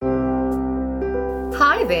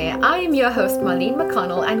Hi there, I am your host Marlene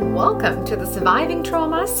McConnell and welcome to the Surviving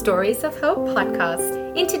Trauma Stories of Hope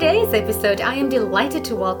podcast. In today's episode, I am delighted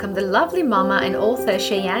to welcome the lovely mama and author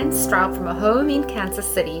Cheyenne Straub from a home in Kansas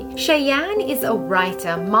City. Cheyenne is a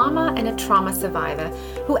writer, mama, and a trauma survivor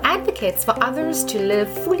who advocates for others to live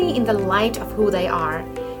fully in the light of who they are.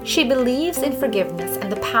 She believes in forgiveness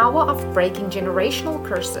and the power of breaking generational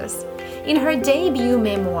curses. In her debut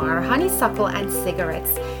memoir, Honeysuckle and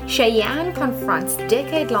Cigarettes, Cheyenne confronts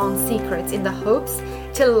decade-long secrets in the hopes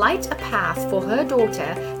to light a path for her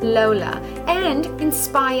daughter, Lola, and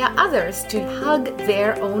inspire others to hug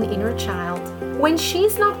their own inner child. When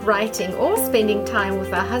she's not writing or spending time with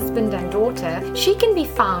her husband and daughter, she can be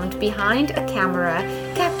found behind a camera,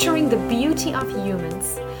 capturing the beauty of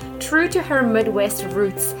humans. True to her Midwest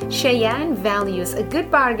roots, Cheyenne values a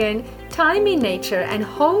good bargain, time in nature, and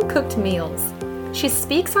home-cooked meals. She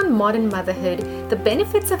speaks on modern motherhood, the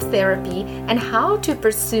benefits of therapy, and how to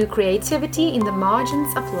pursue creativity in the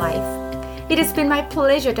margins of life. It has been my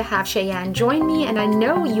pleasure to have Cheyenne join me, and I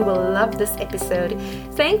know you will love this episode.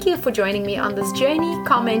 Thank you for joining me on this journey.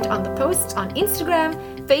 Comment on the posts on Instagram,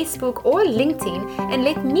 Facebook, or LinkedIn, and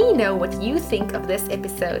let me know what you think of this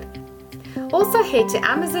episode. Also head to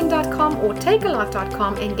Amazon.com or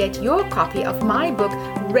takealot.com and get your copy of my book,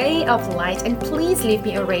 Ray of Light, and please leave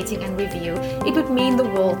me a rating and review. It would mean the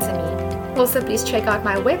world to me. Also, please check out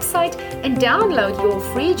my website and download your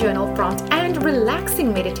free journal prompt and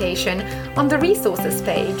relaxing meditation on the resources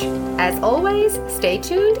page. As always, stay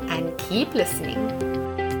tuned and keep listening.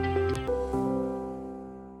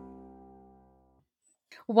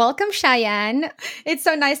 Welcome, Cheyenne. It's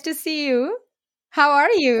so nice to see you. How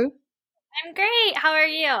are you? I'm great. How are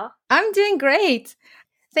you? I'm doing great.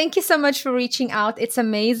 Thank you so much for reaching out. It's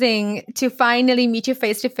amazing to finally meet you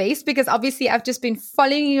face to face because obviously I've just been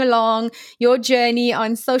following you along your journey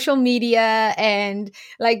on social media and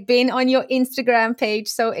been on your Instagram page.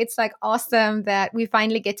 So it's awesome that we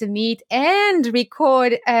finally get to meet and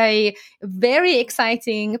record a very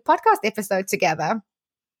exciting podcast episode together.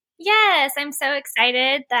 Yes, I'm so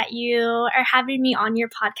excited that you are having me on your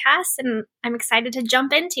podcast and I'm excited to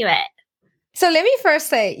jump into it. So let me first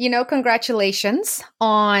say, congratulations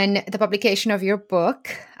on the publication of your book.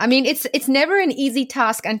 I mean, it's never an easy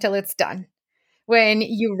task until it's done when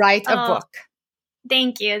you write a book.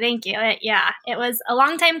 Thank you. It was a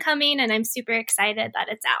long time coming and I'm super excited that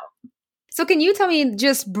it's out. So can you tell me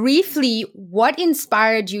just briefly what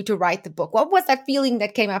inspired you to write the book? What was that feeling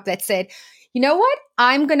that came up that said, you know what,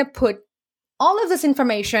 I'm going to put all of this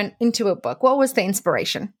information into a book? What was the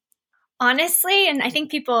inspiration? Honestly, and I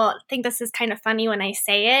think people think this is kind of funny when I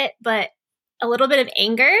say it, but a little bit of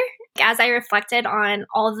anger. As I reflected on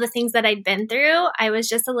all of the things that I'd been through, I was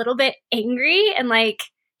just a little bit angry and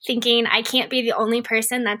thinking I can't be the only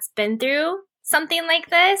person that's been through something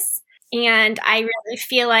like this. And I really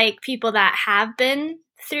feel like people that have been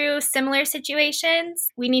through similar situations,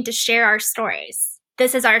 we need to share our stories.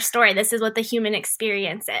 This is our story. This is what the human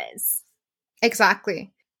experience is.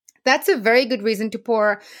 Exactly. That's a very good reason to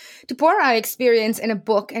pour our experience in a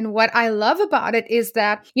book. And what I love about it is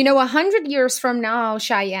that, 100 years from now,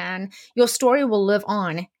 Cheyenne, your story will live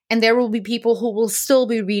on and there will be people who will still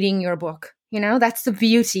be reading your book. That's the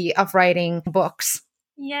beauty of writing books.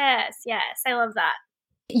 Yes. I love that.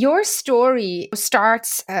 Your story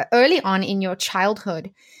starts early on in your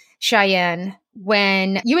childhood, Cheyenne,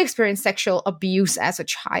 when you experienced sexual abuse as a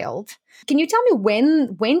child. Can you tell me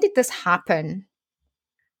when did this happen?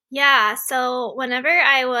 Yeah, so whenever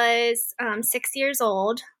I was 6 years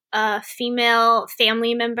old, a female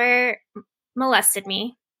family member molested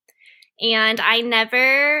me, and I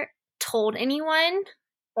never told anyone.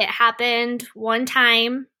 It happened one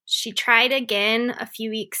time. She tried again a few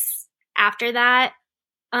weeks after that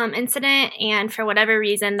incident, and for whatever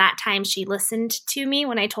reason, that time she listened to me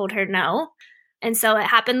when I told her no. And so it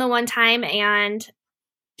happened the one time, and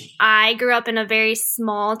I grew up in a very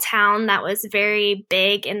small town that was very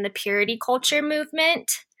big in the purity culture movement.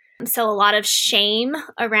 So a lot of shame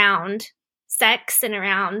around sex and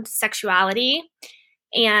around sexuality.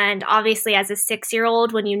 And obviously as a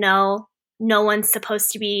 6-year-old, when no one's supposed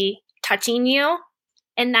to be touching you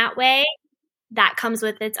in that way, that comes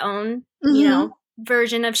with its own,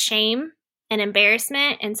 version of shame and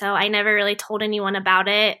embarrassment. And so I never really told anyone about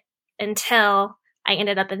it until I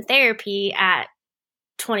ended up in therapy at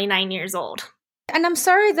 29 years old. And I'm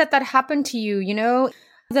sorry that happened to you.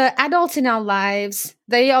 The adults in our lives,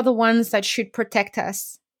 they are the ones that should protect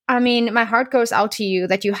us. I mean, my heart goes out to you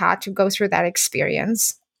that you had to go through that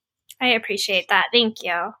experience. I appreciate that. Thank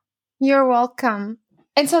you. You're welcome.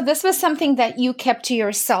 And so this was something that you kept to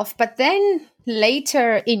yourself, but then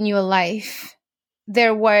later in your life,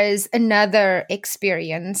 there was another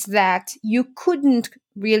experience that you couldn't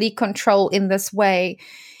really control in this way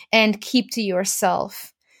and keep to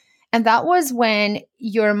yourself. And that was when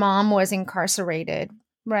your mom was incarcerated,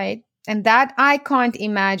 right? And that I can't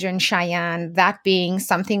imagine, Cheyenne, that being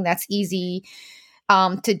something that's easy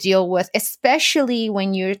to deal with, especially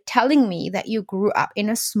when you're telling me that you grew up in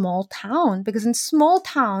a small town, because in small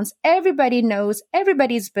towns, everybody knows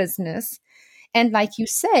everybody's business. And like you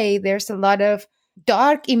say, there's a lot of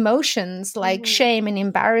dark emotions like shame and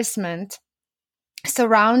embarrassment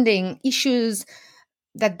surrounding issues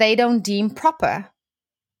that they don't deem proper.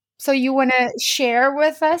 So you want to share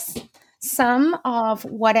with us some of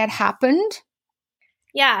what had happened?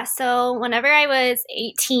 Yeah, so whenever I was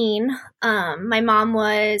 18, my mom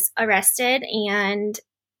was arrested and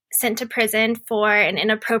sent to prison for an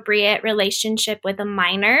inappropriate relationship with a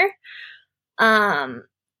minor,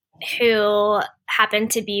 who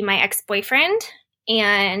happened to be my ex-boyfriend.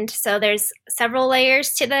 And so there's several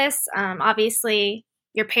layers to this. Obviously,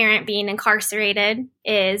 your parent being incarcerated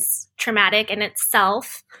is traumatic in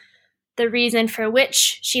itself. The reason for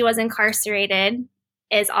which she was incarcerated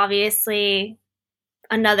is obviously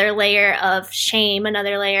another layer of shame,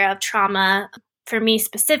 another layer of trauma for me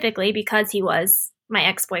specifically because he was my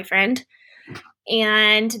ex-boyfriend.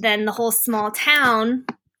 And then the whole small town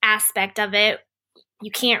aspect of it,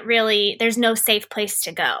 you can't really, there's no safe place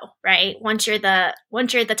to go, right? Once you're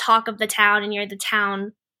the talk of the town and you're the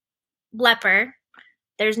town leper,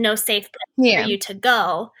 there's no safe place for you to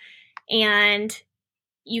go. And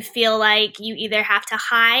you feel like you either have to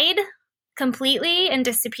hide completely and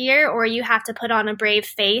disappear, or you have to put on a brave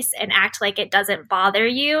face and act like it doesn't bother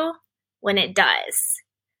you when it does.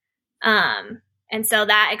 And so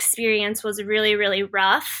that experience was really, really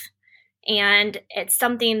rough. And it's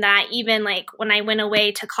something that even like when I went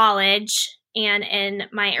away to college and in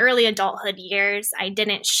my early adulthood years, I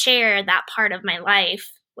didn't share that part of my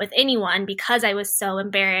life with anyone because I was so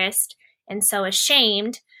embarrassed and so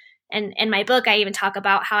ashamed. And in my book, I even talk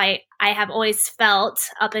about how I have always felt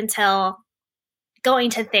up until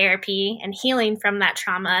going to therapy and healing from that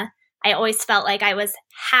trauma, I always felt like I was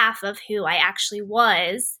half of who I actually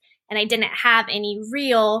was. And I didn't have any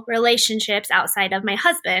real relationships outside of my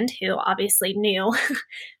husband, who obviously knew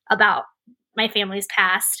about my family's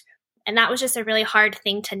past. And that was just a really hard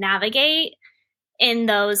thing to navigate in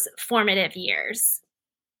those formative years.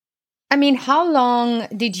 I mean, how long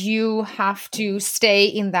did you have to stay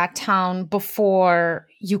in that town before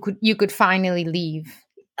you could finally leave?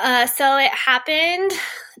 So it happened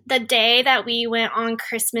the day that we went on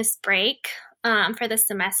Christmas break for the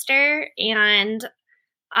semester. And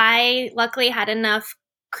I luckily had enough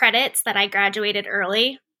credits that I graduated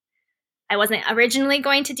early. I wasn't originally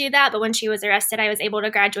going to do that, but when she was arrested, I was able to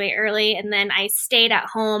graduate early. And then I stayed at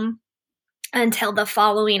home until the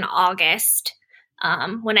following August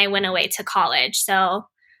when I went away to college. So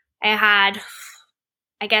I had,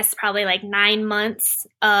 I guess, probably like 9 months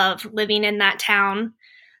of living in that town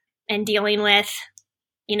and dealing with,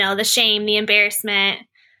 the shame, the embarrassment,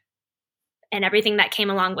 and everything that came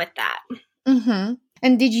along with that. Mm-hmm.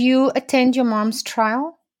 And did you attend your mom's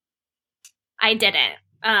trial? I didn't.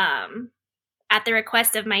 At the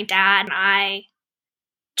request of my dad, I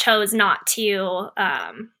chose not to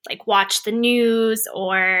watch the news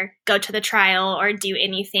or go to the trial or do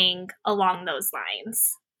anything along those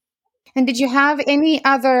lines. And did you have any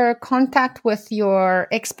other contact with your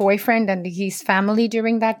ex-boyfriend and his family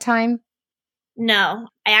during that time? No,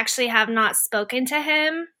 I actually have not spoken to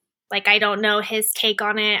him. I don't know his take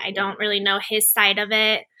on it. I don't really know his side of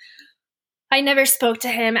it. I never spoke to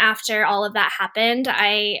him after all of that happened.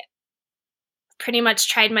 I pretty much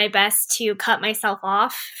tried my best to cut myself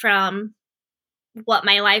off from what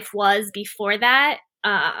my life was before that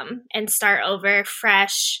and start over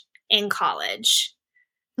fresh in college.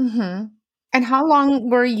 Mm-hmm. And how long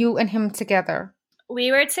were you and him together?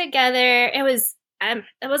 We were together. It was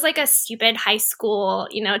like a stupid high school,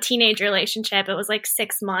 teenage relationship. It was like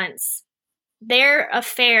 6 months. Their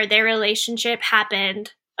affair, their relationship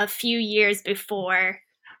happened a few years before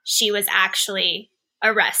she was actually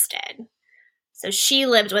arrested. So she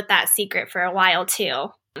lived with that secret for a while too,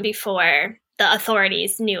 before the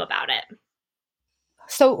authorities knew about it.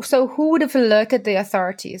 So who would have alerted the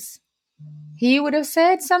authorities? He would have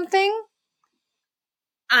said something?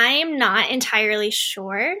 I'm not entirely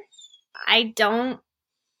sure. I'm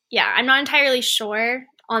not entirely sure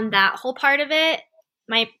on that whole part of it.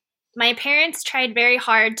 My parents tried very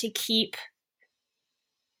hard to keep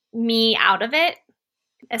me out of it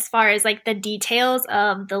as far as the details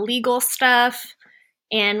of the legal stuff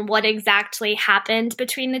and what exactly happened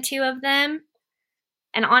between the two of them.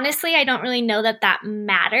 And honestly, I don't really know that that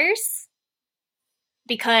matters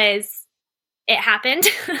because it happened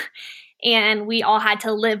and we all had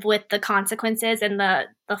to live with the consequences and the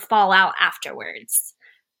fallout afterwards.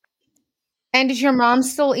 And is your mom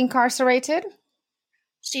still incarcerated?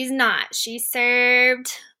 She's not. She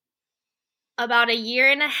served about a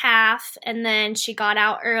year and a half, and then she got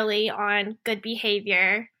out early on good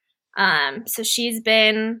behavior. So she's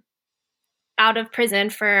been out of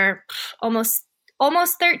prison for almost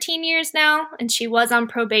 13 years now, and she was on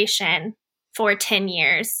probation for 10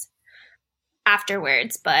 years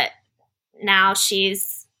afterwards, but now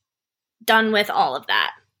she's done with all of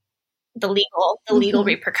that. The legal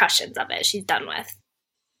repercussions of it, she's done with.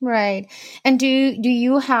 Right. And do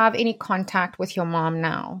you have any contact with your mom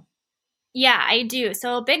now? Yeah, I do.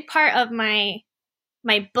 So a big part of my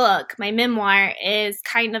book, my memoir, is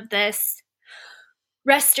kind of this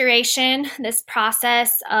restoration, this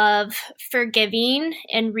process of forgiving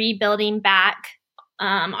and rebuilding back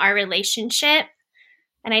our relationship.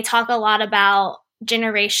 And I talk a lot about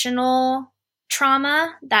generational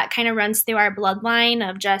trauma that kind of runs through our bloodline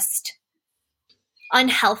of just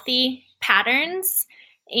unhealthy patterns.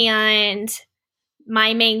 And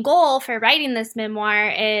my main goal for writing this memoir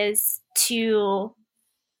is to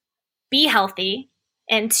be healthy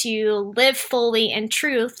and to live fully in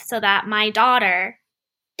truth so that my daughter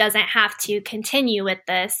doesn't have to continue with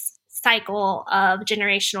this cycle of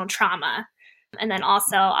generational trauma. And then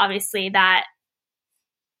also, obviously, that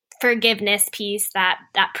forgiveness piece, that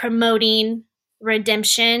promoting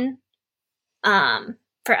redemption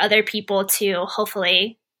for other people to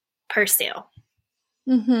hopefully pursue.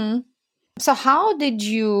 Mm-hmm. So how did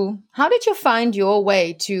you find your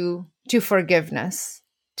way to forgiveness?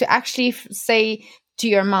 To actually say to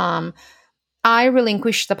your mom, I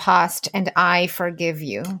relinquish the past and I forgive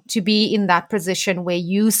you. To be in that position where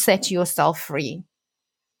you set yourself free.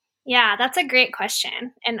 Yeah, that's a great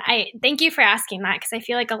question. And I thank you for asking that, because I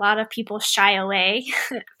feel like a lot of people shy away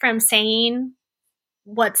from saying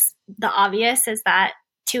what's the obvious, is that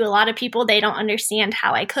to a lot of people, they don't understand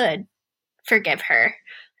how I could forgive her.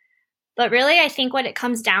 But really, I think what it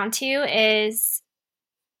comes down to is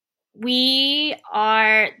we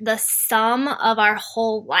are the sum of our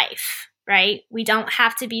whole life, right? We don't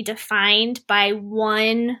have to be defined by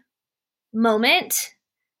one moment,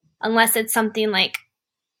 unless it's something like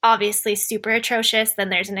obviously super atrocious, then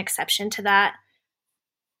there's an exception to that.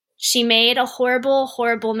 She made a horrible,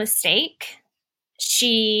 horrible mistake.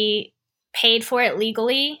 She paid for it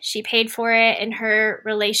legally. She paid for it in her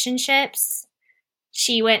relationships.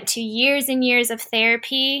 She went to years and years of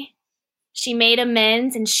therapy. She made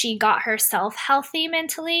amends and she got herself healthy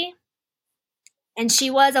mentally. And she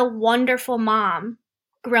was a wonderful mom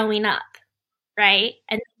growing up, right?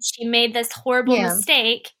 And she made this horrible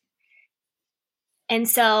mistake. And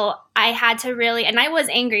so I had to really, and I was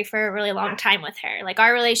angry for a really long time with her. Like,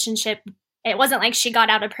 our relationship, it wasn't like she got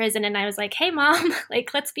out of prison and I was like, hey, mom,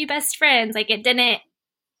 like, let's be best friends. Like, it didn't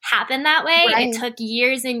happen that way. Right. It took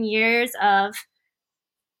years and years of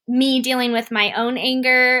me dealing with my own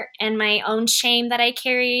anger and my own shame that I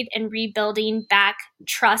carried and rebuilding back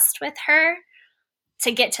trust with her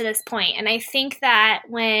to get to this point. And I think that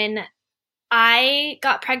when I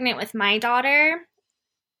got pregnant with my daughter,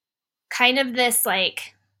 kind of this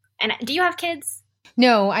like, and do you have kids?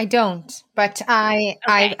 No, I don't, but I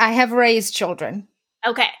have raised children.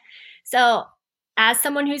 Okay. So as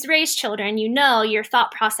someone who's raised children, you know your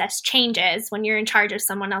thought process changes when you're in charge of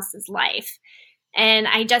someone else's life. And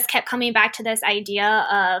I just kept coming back to this idea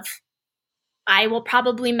of I will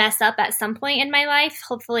probably mess up at some point in my life,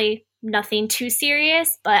 hopefully nothing too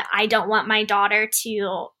serious, but I don't want my daughter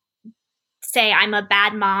to say I'm a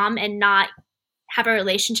bad mom and not have a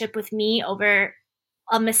relationship with me over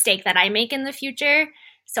a mistake that I make in the future.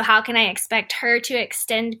 So how can I expect her to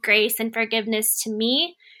extend grace and forgiveness to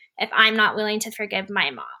me if I'm not willing to forgive my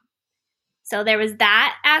mom? So there was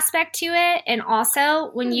that aspect to it. And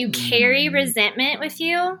also, when you carry resentment with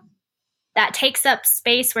you, that takes up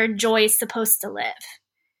space where joy is supposed to live.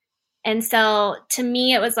 And so to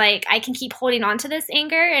me, it was like, I can keep holding on to this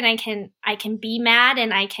anger and I can be mad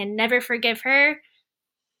and I can never forgive her.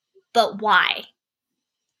 But why?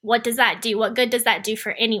 What does that do? What good does that do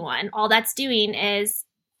for anyone? All that's doing is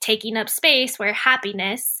taking up space where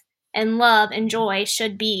happiness and love and joy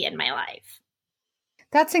should be in my life.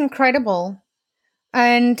 That's incredible.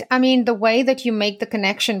 And I mean, the way that you make the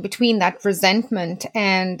connection between that resentment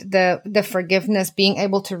and the forgiveness, being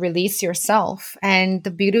able to release yourself, and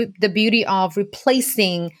the beauty of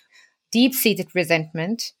replacing deep-seated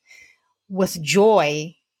resentment with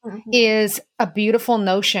joy is a beautiful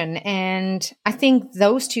notion. And I think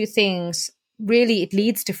those two things really it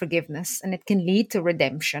leads to forgiveness and it can lead to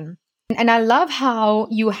redemption. And I love how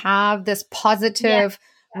you have this positive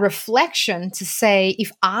reflection to say,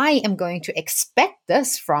 if I am going to expect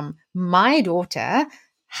this from my daughter,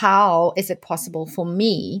 how is it possible for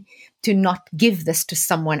me to not give this to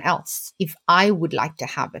someone else if I would like to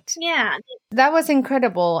have it? Yeah. That was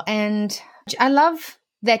incredible. And I love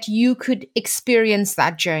that you could experience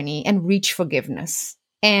that journey and reach forgiveness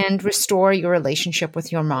and restore your relationship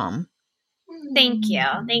with your mom. Thank you.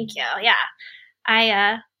 Thank you.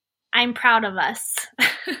 Yeah. I'm proud of us.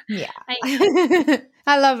 Yeah.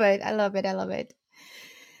 I love it. I love it. I love it.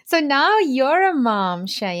 So now you're a mom,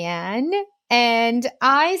 Cheyenne, and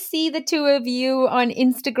I see the two of you on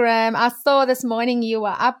Instagram. I saw this morning you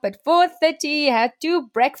were up at 4:30, had 2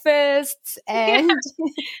 breakfasts, and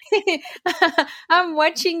I'm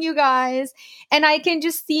watching you guys, and I can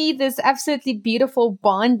just see this absolutely beautiful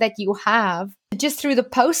bond that you have just through the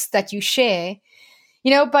posts that you share.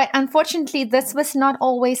 But unfortunately, this was not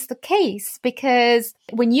always the case, because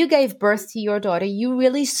when you gave birth to your daughter, you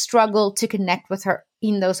really struggled to connect with her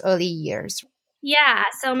in those early years. Yeah.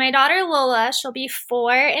 So my daughter Lola, she'll be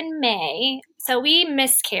 4 in May. So we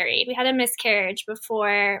miscarried. We had a miscarriage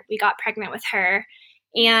before we got pregnant with her.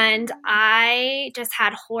 And I just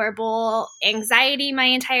had horrible anxiety my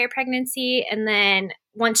entire pregnancy. And then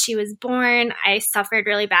once she was born, I suffered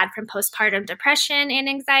really bad from postpartum depression and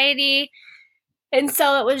anxiety. And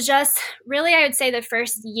so it was just really, I would say the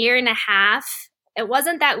first year and a half, it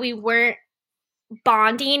wasn't that we weren't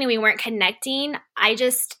bonding and we weren't connecting. I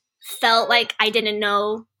just felt like I didn't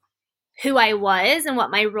know who I was and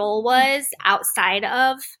what my role was outside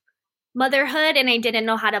of motherhood. And I didn't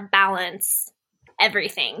know how to balance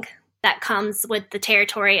everything that comes with the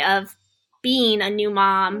territory of being a new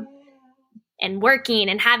mom and working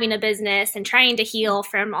and having a business and trying to heal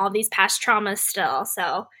from all these past traumas still.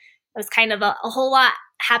 So it was kind of a whole lot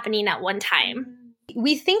happening at one time.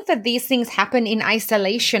 We think that these things happen in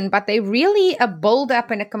isolation, but they really a build up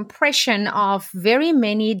and a compression of very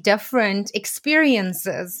many different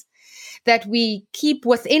experiences that we keep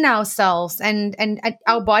within ourselves, and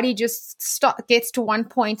our body just gets to one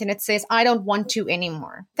point and it says, I don't want to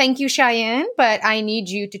anymore. Thank you, Cheyenne, but I need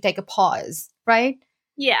you to take a pause, right?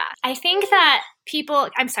 Yeah. I think that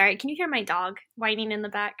I'm sorry, can you hear my dog whining in the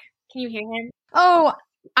back? Can you hear him? Oh,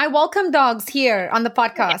 I welcome dogs here on the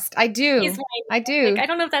podcast. I do. I do. I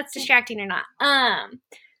don't know if that's distracting or not.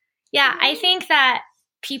 Yeah, I think that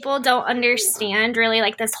people don't understand really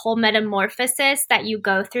like this whole metamorphosis that you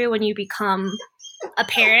go through when you become a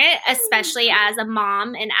parent, especially as a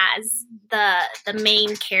mom and as the main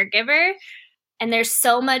caregiver. And there's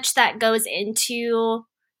so much that goes into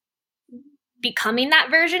becoming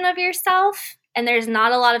that version of yourself. And there's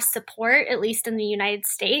not a lot of support, at least in the United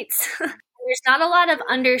States. There's not a lot of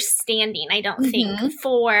understanding, I don't think,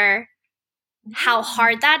 for how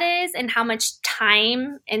hard that is and how much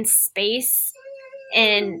time and space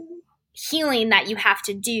and healing that you have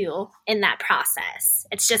to do in that process.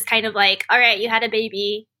 It's just kind of like, all right, you had a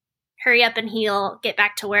baby, hurry up and heal, get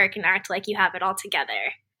back to work and act like you have it all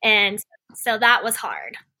together. And so that was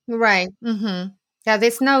hard. Right. Mm-hmm. Yeah,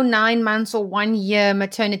 there's no 9 months or 1 year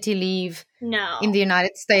maternity leave in the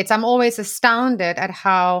United States. I'm always astounded at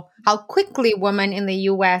how quickly women in the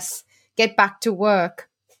US get back to work.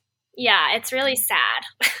 Yeah, it's really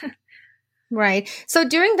sad. Right. So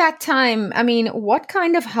during that time, I mean, what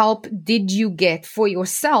kind of help did you get for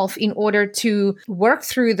yourself in order to work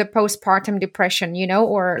through the postpartum depression,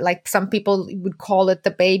 or like some people would call it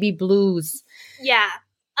the baby blues? Yeah.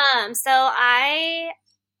 So I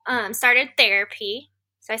started therapy.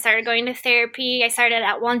 So I started going to therapy. I started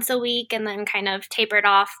at once a week and then kind of tapered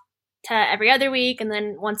off to every other week and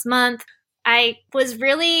then once a month. I was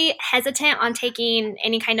really hesitant on taking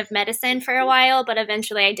any kind of medicine for a while, but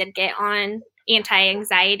eventually I did get on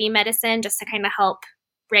anti-anxiety medicine just to kind of help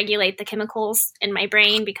regulate the chemicals in my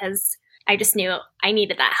brain because I just knew I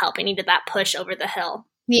needed that help. I needed that push over the hill.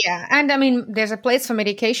 Yeah. And I mean, there's a place for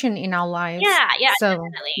medication in our lives. Yeah, so,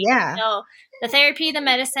 definitely. Yeah. So the therapy, the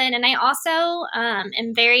medicine, and I also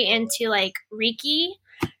am very into like Reiki.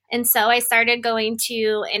 And so I started going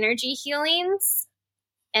to energy healings.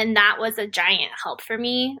 And that was a giant help for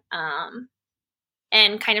me,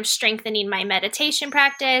 and kind of strengthening my meditation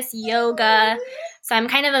practice, yoga. So I'm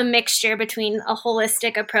kind of a mixture between a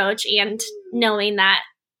holistic approach and knowing that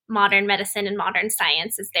modern medicine and modern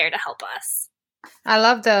science is there to help us. I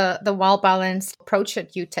love the well-balanced approach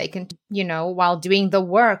that you take, while doing the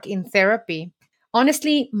work in therapy.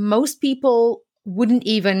 Honestly, most people wouldn't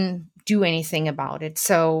even do anything about it.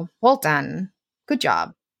 So well done. Good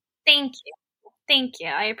job. Thank you. Thank you.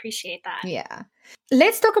 I appreciate that. Yeah.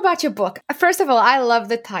 Let's talk about your book. First of all, I love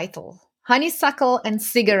the title, Honeysuckle and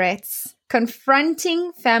Cigarettes,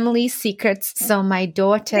 Confronting Family Secrets So My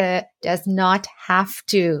Daughter Does Not Have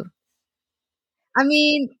to. I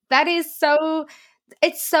mean, that is so,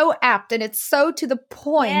 it's so apt and it's so to the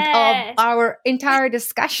point of Yes. our entire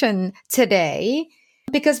discussion today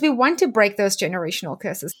because we want to break those generational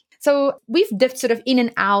curses. So we've dipped sort of in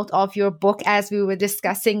and out of your book as we were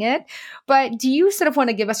discussing it, but do you sort of want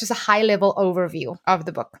to give us just a high level overview of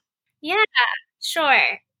the book? Yeah,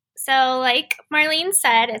 sure. So, like Marlene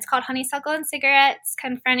said, it's called Honeysuckle and Cigarettes,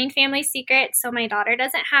 Confronting Family Secrets So My Daughter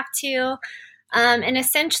Doesn't Have to. And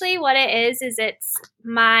essentially, what it is it's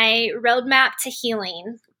my roadmap to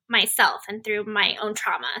healing myself and through my own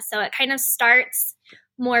trauma. So it kind of starts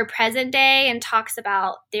more present day and talks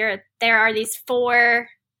about there are these 4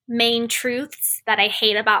 main truths that I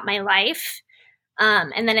hate about my life.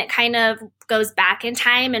 And then it kind of goes back in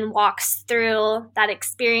time and walks through that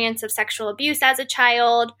experience of sexual abuse as a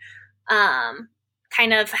child,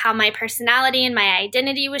 kind of how my personality and my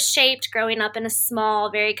identity was shaped growing up in a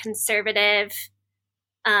small, very conservative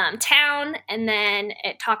town. And then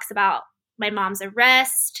it talks about my mom's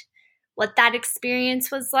arrest, what that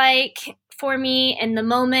experience was like for me in the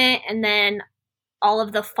moment, and then all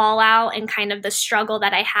of the fallout and kind of the struggle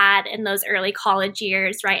that I had in those early college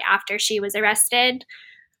years right after she was arrested.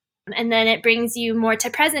 And then it brings you more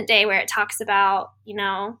to present day where it talks about,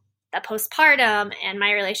 the postpartum and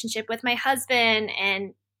my relationship with my husband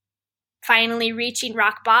and finally reaching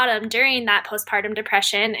rock bottom during that postpartum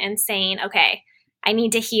depression and saying, okay, I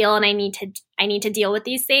need to heal and I need to deal with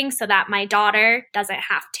these things so that my daughter doesn't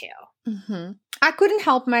have to. Mm-hmm. I couldn't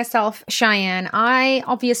help myself, Cheyenne. I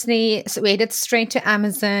obviously waited straight to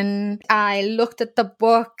Amazon. I looked at the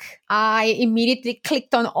book. I immediately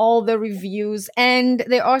clicked on all the reviews. And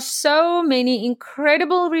there are so many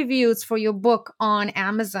incredible reviews for your book on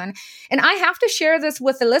Amazon. And I have to share this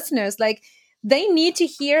with the listeners. Like, they need to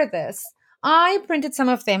hear this. I printed some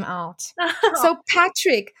of them out. So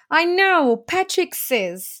Patrick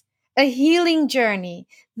says, A Healing Journey.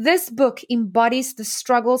 This book embodies the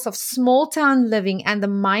struggles of small town living and the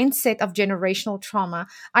mindset of generational trauma.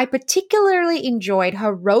 I particularly enjoyed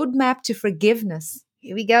her roadmap to forgiveness.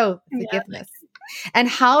 Here we go, forgiveness. Yeah. And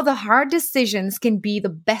how the hard decisions can be the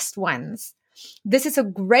best ones. This is a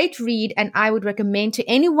great read, and I would recommend to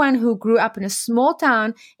anyone who grew up in a small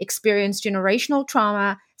town, experienced generational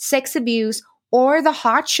trauma, sex abuse, or the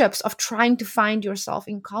hardships of trying to find yourself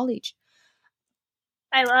in college.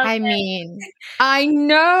 I mean, I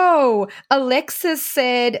know. Alexis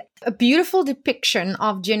said, a beautiful depiction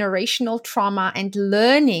of generational trauma and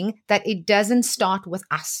learning that it doesn't start with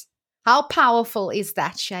us. How powerful is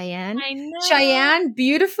that, Cheyenne? I know. Cheyenne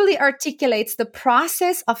beautifully articulates the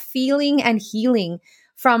process of feeling and healing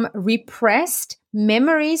from repressed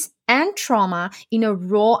memories and trauma in a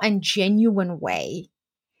raw and genuine way.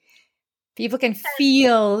 People can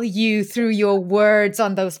feel you through your words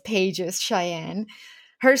on those pages, Cheyenne.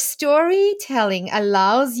 Her storytelling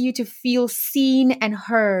allows you to feel seen and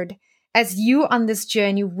heard as you on this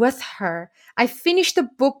journey with her. I finished the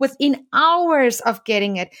book within hours of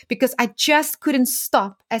getting it because I just couldn't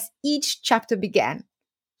stop as each chapter began.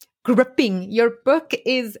 Gripping. Your book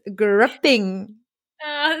is gripping.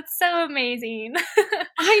 Oh, it's so amazing.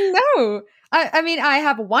 I know. I mean, I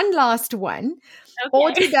have one last one. Okay.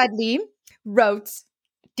 Audrey Dudley wrote,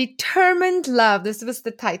 Determined Love. This was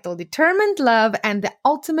the title. Determined Love and the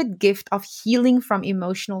Ultimate Gift of Healing from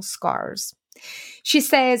Emotional Scars. She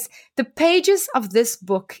says, the pages of this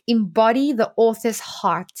book embody the author's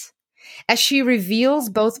heart as she reveals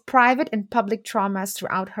both private and public traumas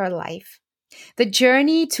throughout her life. The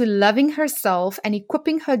journey to loving herself and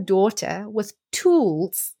equipping her daughter with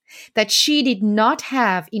tools that she did not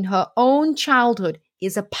have in her own childhood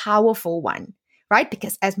is a powerful one, right?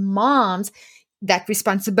 Because as moms, that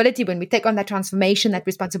responsibility, when we take on that transformation, that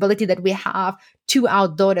responsibility that we have to our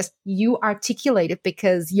daughters, you articulate it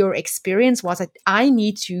because your experience was that I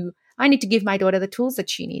need to give my daughter the tools that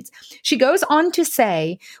she needs. She goes on to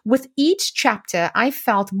say, with each chapter, I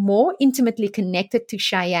felt more intimately connected to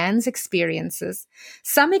Cheyenne's experiences.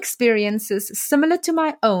 Some experiences similar to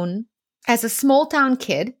my own as a small town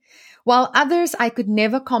kid, while others I could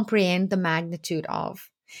never comprehend the magnitude of.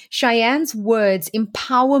 Cheyenne's words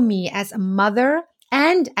empower me as a mother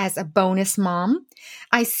and as a bonus mom.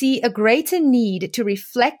 I see a greater need to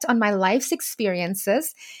reflect on my life's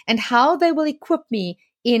experiences and how they will equip me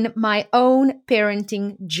in my own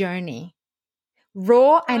parenting journey.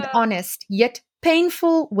 Raw and honest, yet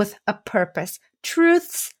painful with a purpose.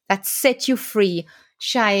 Truths that set you free.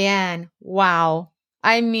 Cheyenne, wow.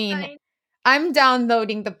 I mean, I'm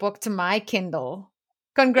downloading the book to my Kindle.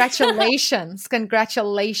 Congratulations.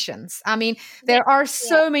 Congratulations. I mean, there are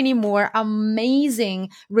so many more amazing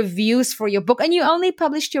reviews for your book. And you only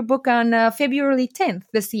published your book on February 10th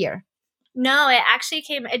this year. No,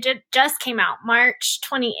 it just came out March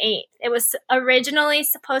 28th. It was originally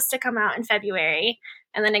supposed to come out in February,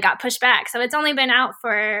 and then it got pushed back. So it's only been out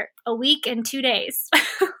for a week and 2 days.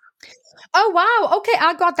 Oh, wow. Okay.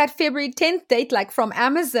 I got that February 10th date, like from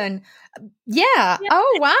Amazon. Yeah.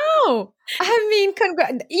 Oh, wow. I mean,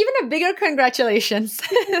 even a bigger congratulations.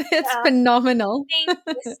 It's phenomenal. Thank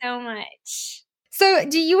you so much. So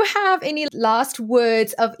do you have any last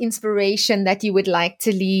words of inspiration that you would like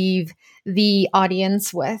to leave the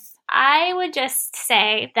audience with? I would just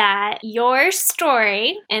say that your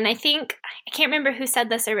story, and I can't remember who said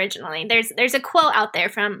this originally. There's a quote out there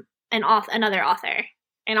from another author,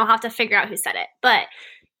 and I'll have to figure out who said it. But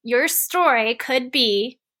your story could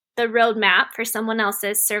be the roadmap for someone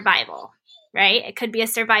else's survival, right? It could be a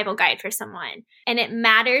survival guide for someone. And it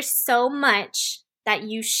matters so much that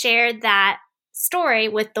you share that story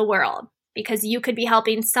with the world, because you could be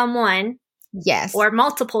helping someone, yes, or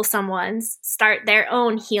multiple someones, start their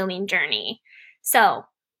own healing journey. So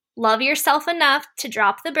love yourself enough to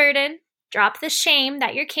drop the burden, drop the shame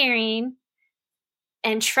that you're carrying,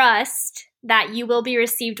 and trust that you will be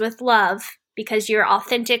received with love because you're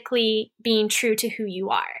authentically being true to who you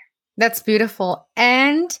are. That's beautiful.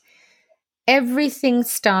 And everything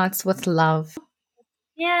starts with love.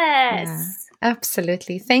 Yes. Yeah,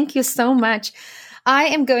 absolutely. Thank you so much. I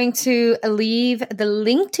am going to leave the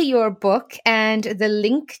link to your book and the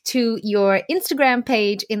link to your Instagram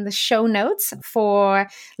page in the show notes for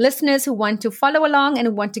listeners who want to follow along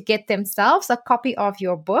and want to get themselves a copy of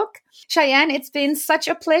your book. Cheyenne, it's been such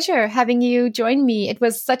a pleasure having you join me. It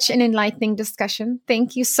was such an enlightening discussion.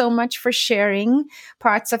 Thank you so much for sharing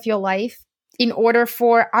parts of your life in order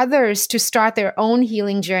for others to start their own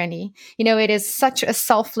healing journey. You know, it is such a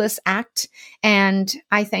selfless act, and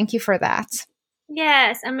I thank you for that.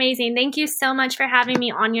 Yes, amazing. Thank you so much for having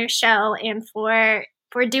me on your show and for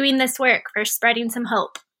doing this work, for spreading some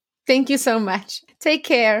hope. Thank you so much. Take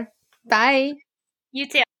care. Bye. You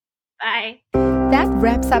too. Bye. That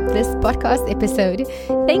wraps up this podcast episode.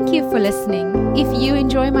 Thank you for listening. If you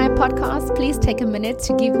enjoy my podcast, please take a minute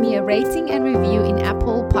to give me a rating and review in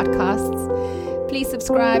Apple Podcasts. Please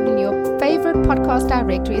subscribe in your favorite podcast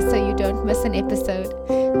directory so you don't miss an episode.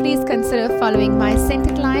 Please consider following My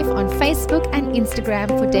Centered Life on Facebook and Instagram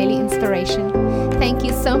for daily inspiration. Thank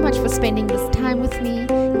you so much for spending this time with me.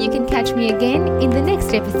 You can catch me again in the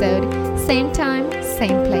next episode. Same time,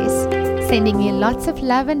 same place. Sending you lots of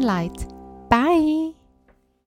love and light. Bye.